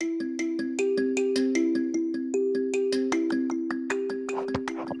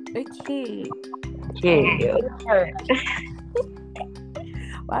Okay. Okay.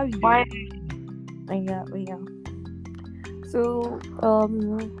 Why we Why? do? Yeah, yeah. So,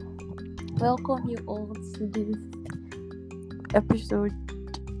 welcome you all to this episode.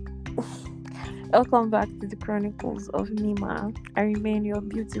 Welcome back to the Chronicles of Nima. I remain your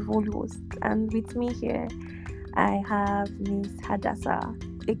beautiful host, and with me here, I have Miss Hadassah,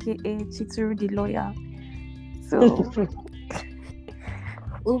 aka Chituru the lawyer. So,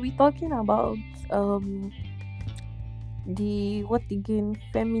 we'll be talking about the what again,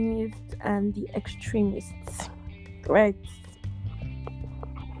 feminists and the extremists, right,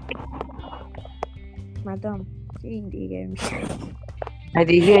 madam? See, they hear me. I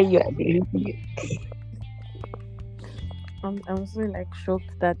did hear you. I did hear you. I'm so like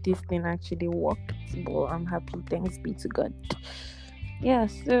shocked that this thing actually worked, but I'm happy. Thanks be to God. Yeah.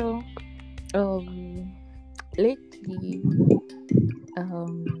 So um, lately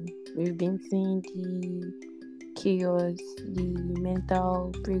we've been seeing the chaos, the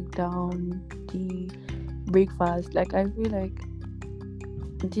mental breakdown, the breakfast. Like I feel like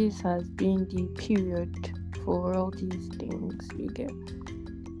this has been the period for all these things. You get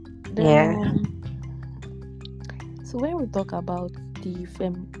then. Yeah. So when we talk about the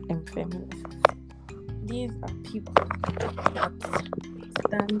feminists, these are people that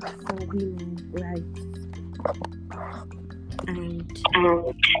stand for women rights and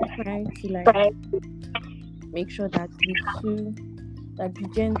try to like make sure that the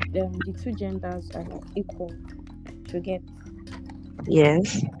two genders are like equal to get.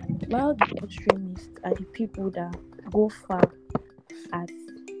 Yes. While the extremists are the people that go far at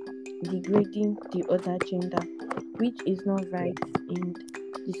degrading the other gender, which is not right in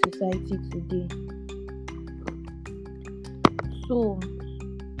the society today. So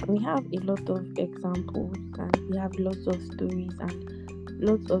we have a lot of examples and we have lots of stories and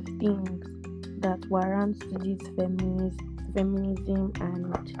lots of things that warrant this feminism and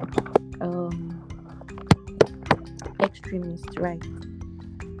extremist right.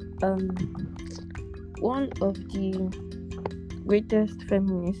 Um, one of the greatest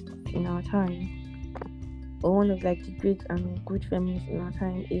feminists in our time, or one of like the great and good feminists in our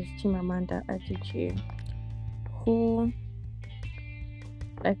time, is Chimamanda Adichie, who,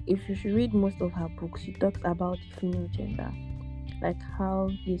 like, if you should read most of her books, she talks about the female gender, like how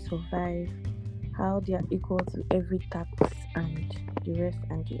they survive, how they are equal to every tax and the rest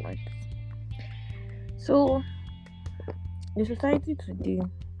and the likes. So the society today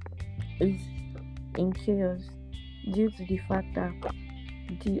is in chaos due to the fact that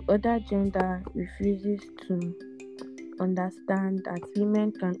the other gender refuses to understand that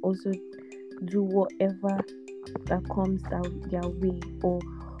women can also do whatever that comes their way,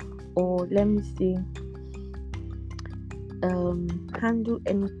 or let me say handle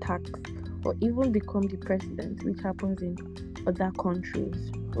any tax or even become the president, which happens in other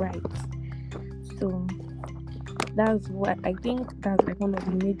countries, right? So that's what I think, that's like one of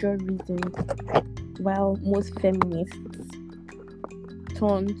the major reasons why most feminists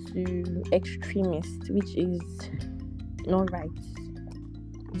turn to extremists, which is not right.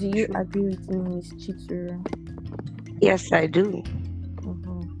 Do you True. agree with me, Miss Chituru? Yes, I do.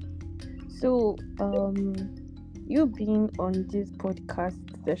 So you being on this podcast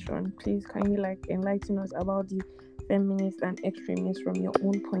session, please kindly like enlighten us about the feminists and extremists from your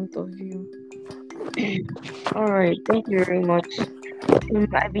own point of view. All right. Thank you very much.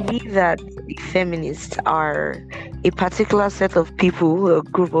 I believe that the feminists are a particular set of people, a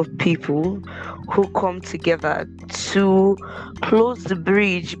group of people who come together to close the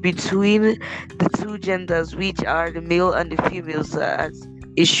bridge between the two genders, which are the male and the females, as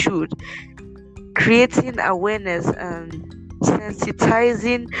it should, creating awareness and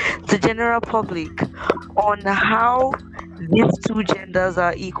sensitizing the general public on how these two genders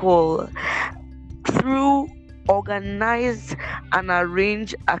are equal through organized and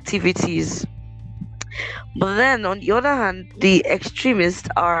arranged activities. But then, on the other hand, the extremists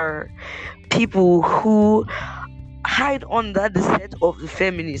are people who hide under the set of the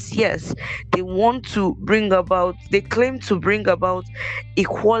feminists. Yes, they claim to bring about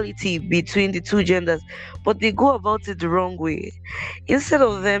equality between the two genders, but they go about it the wrong way. Instead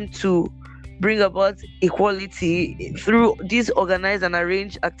of them to bring about equality through these organized and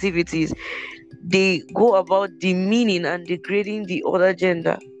arranged activities, they go about demeaning and degrading the other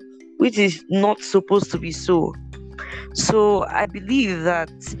gender, which is not supposed to be so. So I believe that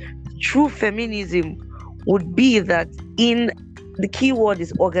true feminism would be that in the key word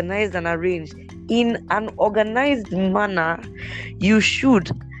is organized and arranged. In an organized manner, you should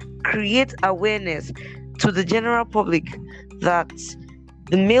create awareness to the general public that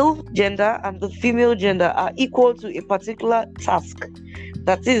the male gender and the female gender are equal to a particular task.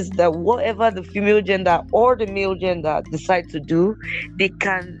 That is, that whatever the female gender or the male gender decide to do, they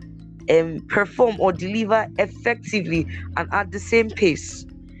can perform or deliver effectively and at the same pace.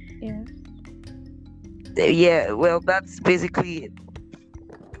 Yes. Yeah, well, that's basically it.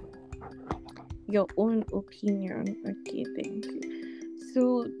 Your own opinion. Okay, thank you.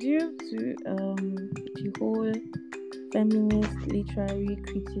 So due to the whole feminist literary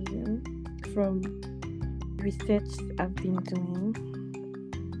criticism from research I've been doing.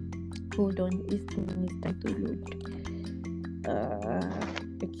 Hold on, this thing is time to load.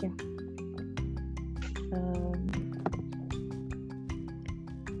 Okay.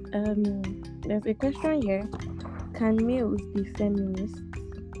 There's a question here. Can males be feminists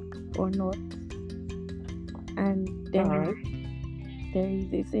or not? And All then right.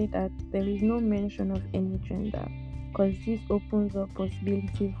 they say that there is no mention of any gender because this opens up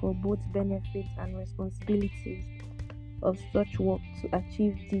possibilities for both benefits and responsibilities of such work to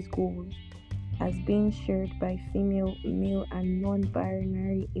achieve these goals as being shared by female, male, and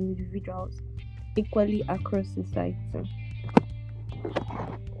non-binary individuals equally across society. So,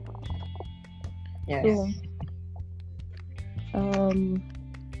 Yes.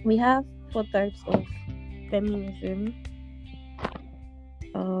 we have four types of feminism.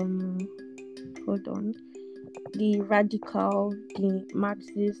 Hold on. The radical, the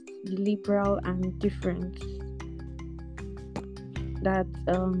Marxist, the liberal, and different. That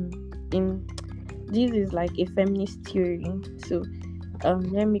in this is like a feminist theory. So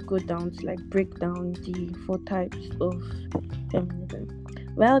let me go down to like break down the four types of feminism.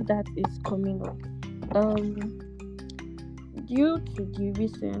 Well, that is coming up. Due to the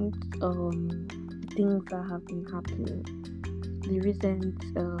recent things that have been happening, the recent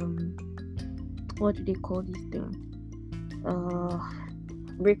what do they call this thing?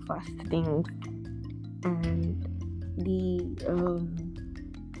 Breakfast things and the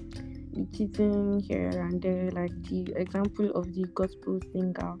cheating here and there, like the example of the gospel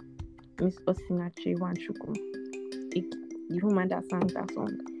singer Miss Osinachi Wanchuku, the woman that sang that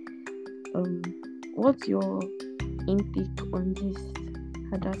song. What's your intake on this,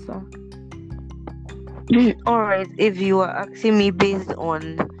 Hadassah? All right. If you are asking me based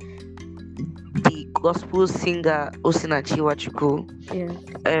on the gospel singer Osinachi Wachuku, Yes.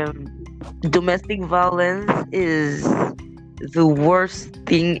 domestic violence is the worst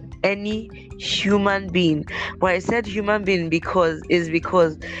thing any human being. Why I said human being because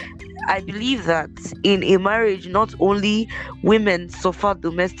I believe that in a marriage, not only women suffer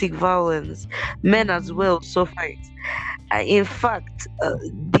domestic violence, men as Mm-hmm. well suffer it. In fact,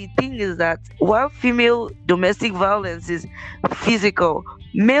 the thing is that while female domestic violence is physical,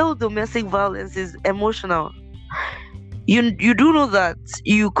 male domestic violence is emotional. You do know that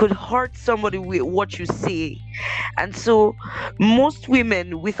you could hurt somebody with what you say, and so most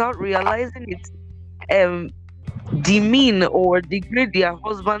women, without realizing it, um demean or degrade their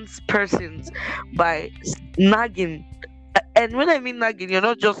husband's persons by nagging. And when I mean nagging, you're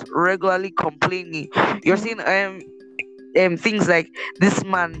not just regularly complaining. You're Mm-hmm. saying things like, this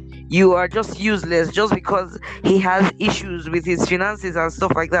man, you are just useless just because he has issues with his finances and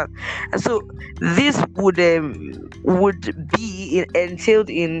stuff like that. And so this would be entailed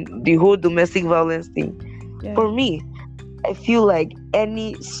in the whole domestic violence thing. Yes. For me, I feel like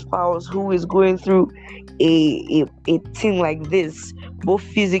any spouse who is going through a thing like this, both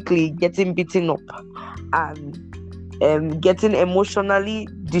physically getting beaten up and getting emotionally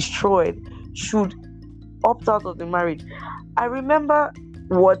destroyed, should opt out of the marriage. I remember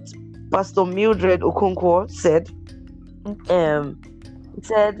what Pastor Mildred Okonkwo said. Okay.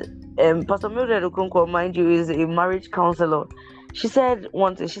 Pastor Mildred Okonkwo, mind you, is a marriage counselor. She said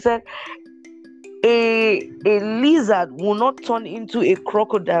one thing. She said a lizard will not turn into a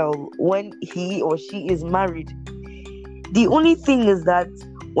crocodile when he or she is married. The only thing is that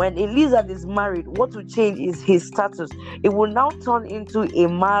when a lizard is married, what will change is his status. It will now turn into a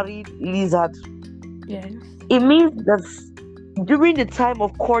married lizard. Yes. It means that during the time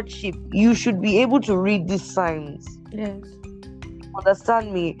of courtship, you should be able to read these signs. Yes.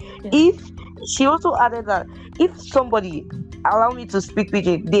 Understand me? Yes. If she also added that if somebody, allow me to speak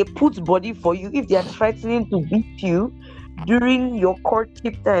pidgin, they put body for you, if they are threatening to beat you during your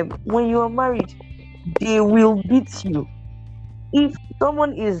courtship time, when you are married, they will beat you. If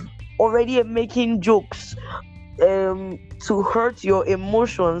someone is already making jokes to hurt your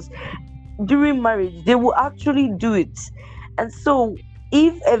emotions during marriage, they will actually do it. And so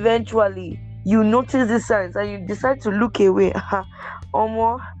if eventually you notice the signs and you decide to look away,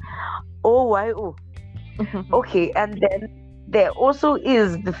 omo, oh why oh, okay, and then there also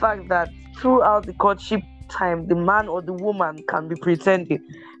is the fact that throughout the courtship time, the man or the woman can be pretending,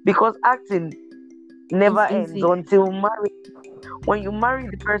 because acting never It's ends easy. until marriage. When you marry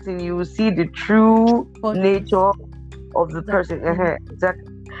the person, you will see the true Colors. nature of the person. Exactly.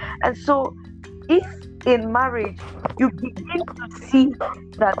 Exactly. And so, if in marriage you begin to see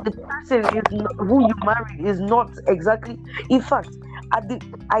that the person is not, who you married is not exactly, in fact, at the,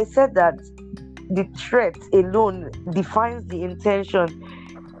 I said that the threat alone defines the intention.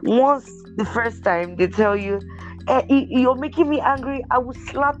 Once the first time they tell you, you're making me angry, I will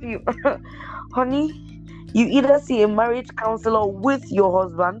slap you. Honey, you either see a marriage counselor with your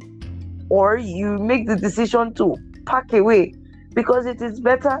husband, or you make the decision to pack away, because it is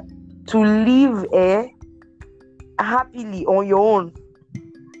better to live happily on your own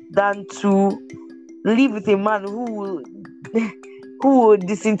than to live with a man who will who will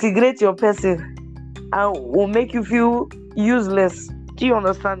disintegrate your person and will make you feel useless. Do you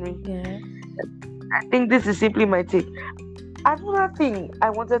understand me? Yeah. I think this is simply my take. Another thing I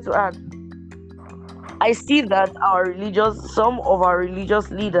wanted to add, I see that some of our religious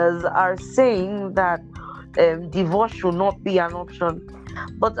leaders are saying that divorce should not be an option.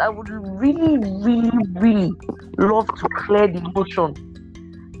 But I would really, really, really love to clear the notion.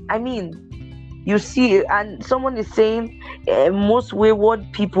 I mean, you see, and someone is saying most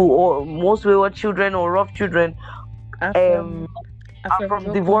wayward people or most wayward children or rough children Are um, are are from from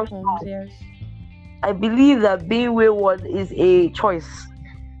broken divorced homes, homes. yes. I believe that being wayward is a choice.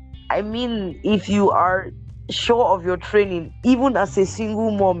 I mean, if you are sure of your training, even as a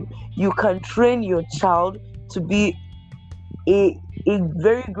single mom, you can train your child to be a a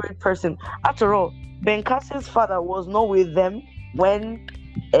very great person. After all, Ben Cassie's father was not with them when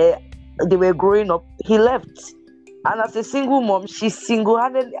uh, they were growing up. He left, and as a single mom, she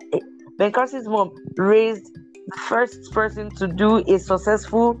single-handed. Ben Cassie's mom raised the first person to do a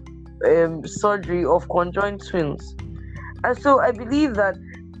successful surgery of conjoined twins. And so I believe that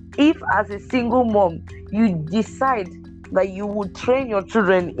if as a single mom you decide that you would train your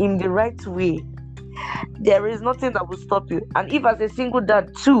children in the right way, there is nothing that will stop you. And if as a single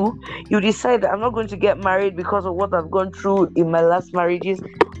dad too, you decide that I'm not going to get married because of what I've gone through in my last marriages,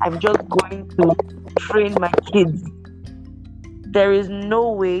 I'm just going to train my kids, there is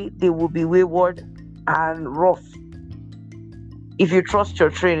no way they will be wayward and rough if you trust your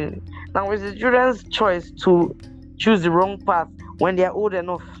training. Now it's the children's choice to choose the wrong path when they are old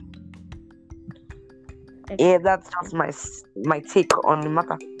enough. Yeah, that's just my take on the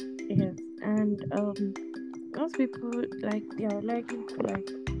matter. Yes. And most people, like, they are likely to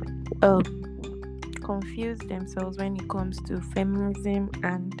um confuse themselves when it comes to feminism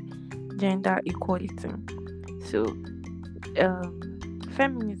and gender equality. So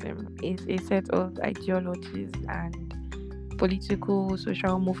feminism is a set of ideologies and political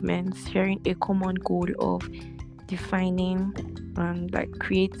social movements sharing a common goal of defining and like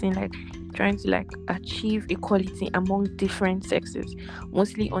creating, like trying to like achieve equality among different sexes,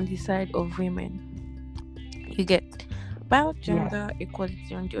 mostly on the side of women. You get. While Yes. gender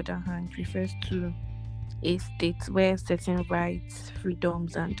equality, on the other hand, refers to a state where certain rights,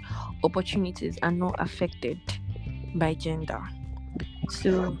 freedoms, and opportunities are not affected by gender.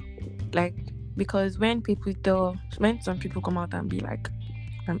 So, like, because when some people come out and be like,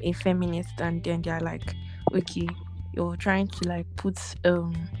 I'm a feminist, and then they're like, okay, you're trying to like put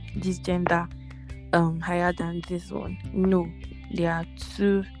this gender higher than this one. No, they are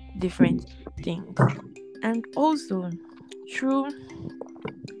two different things. And also, through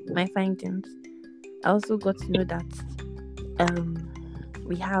my findings, I also got to know that um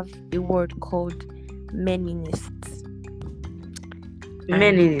we have a word called meninists. And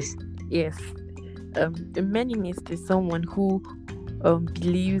Meninist. yes, a meninist is someone who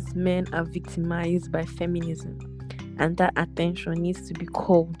believes men are victimized by feminism, and that attention needs to be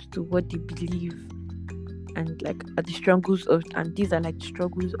called to what they believe, and like at the struggles of, and these are like the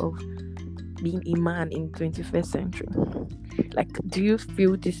struggles of being a man in the 21st century. Like, do you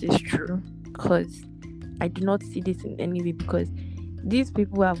feel this is true? Because I do not see this in any way, because these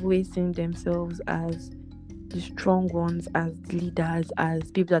people have always seen themselves as the strong ones, as leaders, as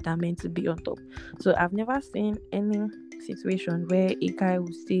people that are meant to be on top. So I've never seen any situation where a guy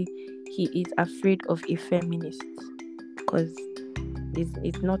will say he is afraid of a feminist, because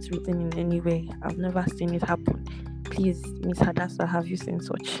it's not written in any way. I've never seen it happen. Please, Miss Hadassah, have you seen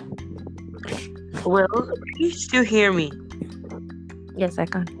such? Well, can you still hear me? Yes, I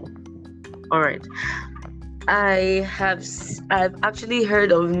can. All right. I've actually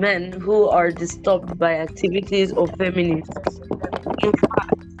heard of men who are disturbed by activities of feminists. In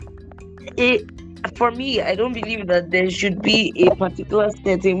fact, it, for me, I don't believe that there should be a particular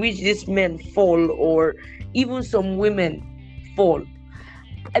set in which these men fall, or even some women fall.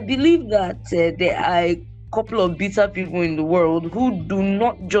 I believe that there are a couple of bitter people in the world who do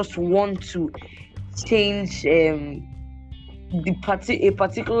not just want to change a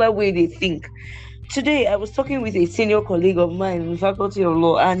particular way they think. Today, I was talking with a senior colleague of mine in the Faculty of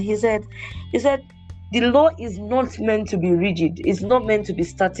Law, and he said, the law is not meant to be rigid. It's not meant to be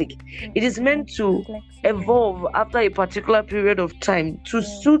static. It is meant to Flexible. evolve after a particular period of time to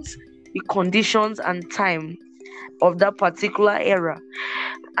Yeah. suit the conditions and time of that particular era.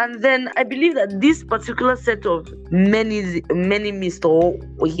 And then I believe that this particular set of many missed, or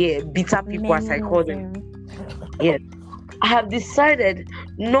yeah, bitter people, as I call them, Meninism. yes, I have decided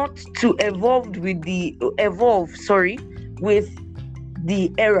not to evolve, sorry, with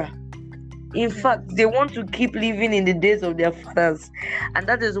the era. In fact, they want to keep living in the days of their fathers, and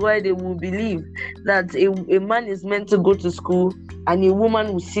that is why they will believe that a man is meant to go to school and a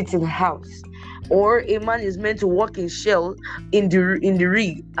woman will sit in the house, or a man is meant to work in shell in the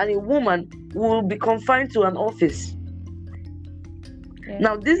rig, and a woman will be confined to an office. Yeah.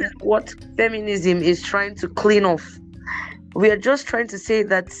 Now, this is what feminism is trying to clean off. We are just trying to say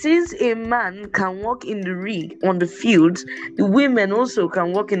that since a man can work in the rig on the fields, the women also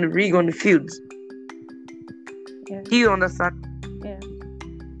can work in the rig on the fields. Yeah. Do you understand? Yeah.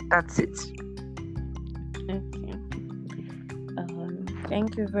 That's it. Okay.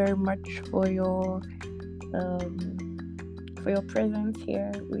 Thank you very much for your presence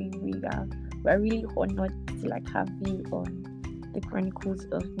here. We're really honored to have you on the Chronicles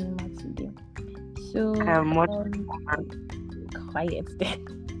of Nima today. So I am much quiet there.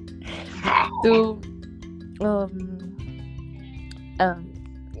 So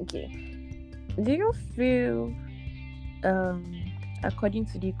okay. Do you feel according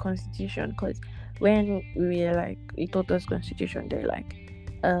to the constitution, because when we taught us constitution, they're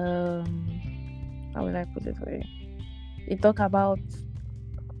how will I put it for you? They talk about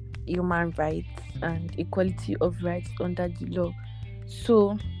human rights and equality of rights under the law.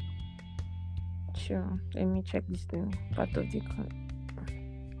 So sure, let me check this thing. Part of the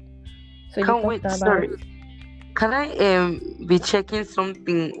so can't wait. Sorry. Can I be checking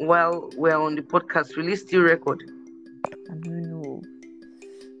something while we're on the podcast? Will it still record? I don't know.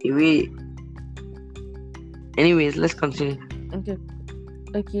 Anyway, anyways, let's continue. Okay.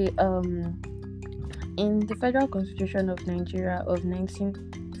 In the Federal Constitution of Nigeria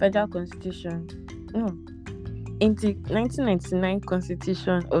Federal Constitution, in the 1999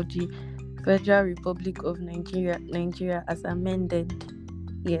 Constitution of the Federal Republic of Nigeria as amended,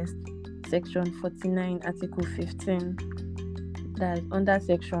 yes, Section 49, Article 15, that is under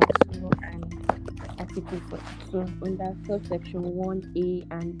Section 2 and Article 42, under subsection 1A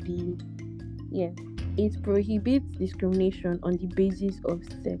and B, yes, it prohibits discrimination on the basis of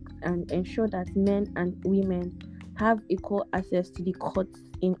sex and ensure that men and women have equal access to the courts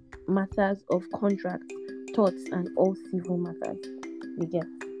in matters of contracts, torts, and all civil matters. You get?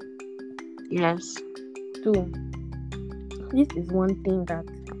 Yes. So, this is one thing that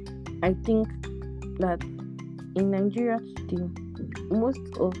I think that in Nigeria today, most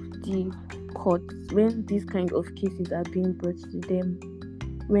of the courts, when these kind of cases are being brought to them,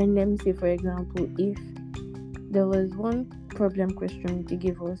 when, let me say, for example, if there was one problem question they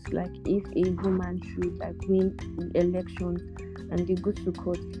gave us, if a woman should win elections and they go to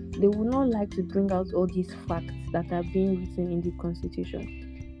court, they would not like to bring out all these facts that are being written in the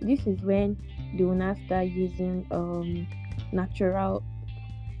constitution. This is when they will now start using natural,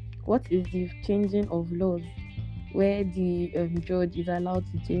 what is the changing of laws, where the judge is allowed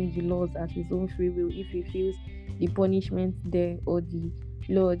to change the laws at his own free will if he feels the punishment there or the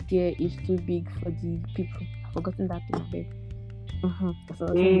law there is too big for the people. I've forgotten that thing there.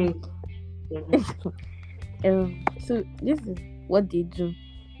 So this is what they do.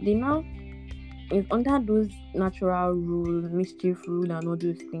 They now is under those natural rule, mischief rule, and all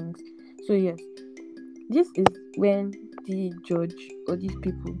those things. So yes, this is when the judge or these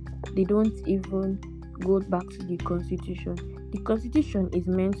people, they don't even go back to the constitution. The constitution is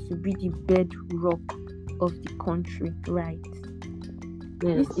meant to be the bedrock of the country, right?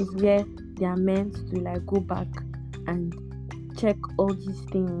 Yes. This is where they are meant to go back and check all these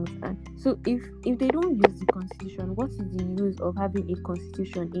things. And so if they don't use the constitution, what is the use of having a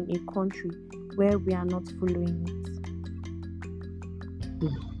constitution in a country where we are not following it?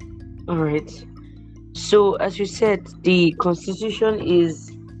 All right. So, as you said, the constitution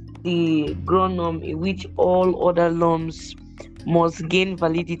is the ground norm in which all other norms must gain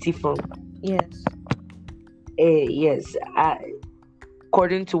validity from. Yes. Yes.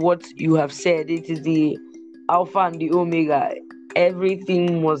 according to what you have said. It is the Alpha and the Omega.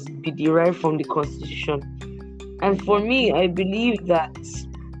 Everything must be derived from the Constitution. And for me, I believe that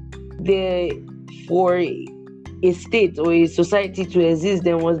there, for a state or a society to exist,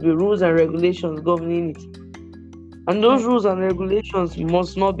 there must be rules and regulations governing it. And those rules and regulations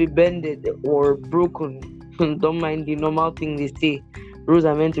must not be bended or broken. Don't mind the normal thing they say. Rules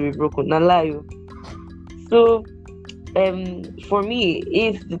are meant to be broken. Not lie. So, for me,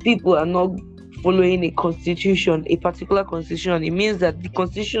 if the people are not following a constitution, a particular constitution, it means that the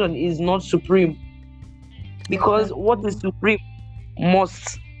constitution is not supreme. Because what is supreme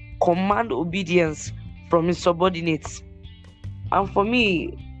must command obedience from his subordinates. And for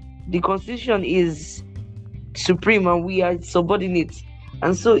me, the constitution is supreme and we are subordinates.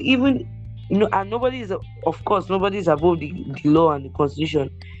 And so even and nobody is, of course, nobody is above the law and the constitution.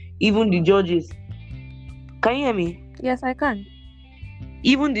 Even the judges. Can you hear me? Yes, I can.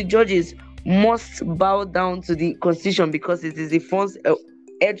 Even the judges must bow down to the constitution because it is the first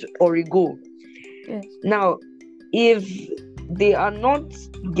edge or a goal. Yes. Now, if they are not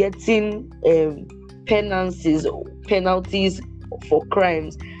getting penalties for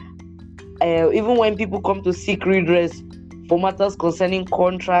crimes, even when people come to seek redress for matters concerning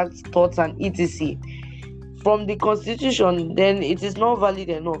contracts, torts, and etc. from the constitution, then it is not valid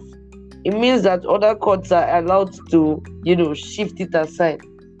enough. It means that other courts are allowed to, shift it aside.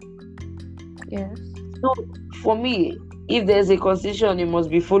 Yes. So, for me, if there's a constitution, it must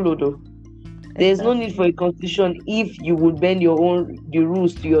be followed. Though. There's no need for a constitution if you would bend the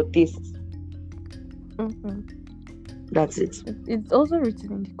rules to your taste. That's it. It's also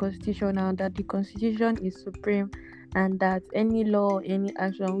written in the constitution now that the constitution is supreme and that any law, any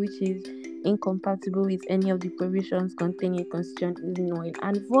action which is incompatible with any of the provisions contained in the constitution is null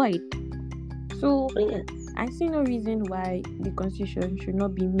and void. So I see no reason why the constitution should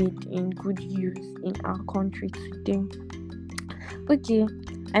not be made in good use in our country today. Okay,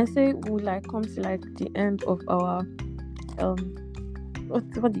 I say we come to the end of our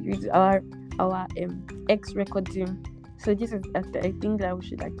what did we do? Our X recording. So this is after I think that we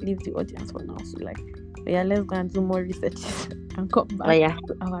should leave the audience for now. So let's go and do more research and come back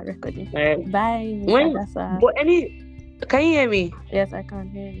to our recording. Bye. Can you hear me? Yes, I can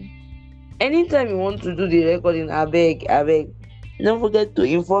hear you. Anytime you want to do the recording, I beg. Don't forget to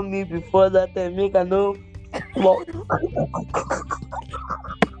inform me before that time. Make a know.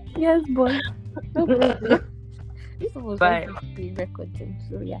 Yes, boy. No problem. This was the recording.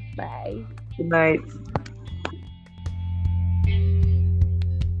 So bye. Good night.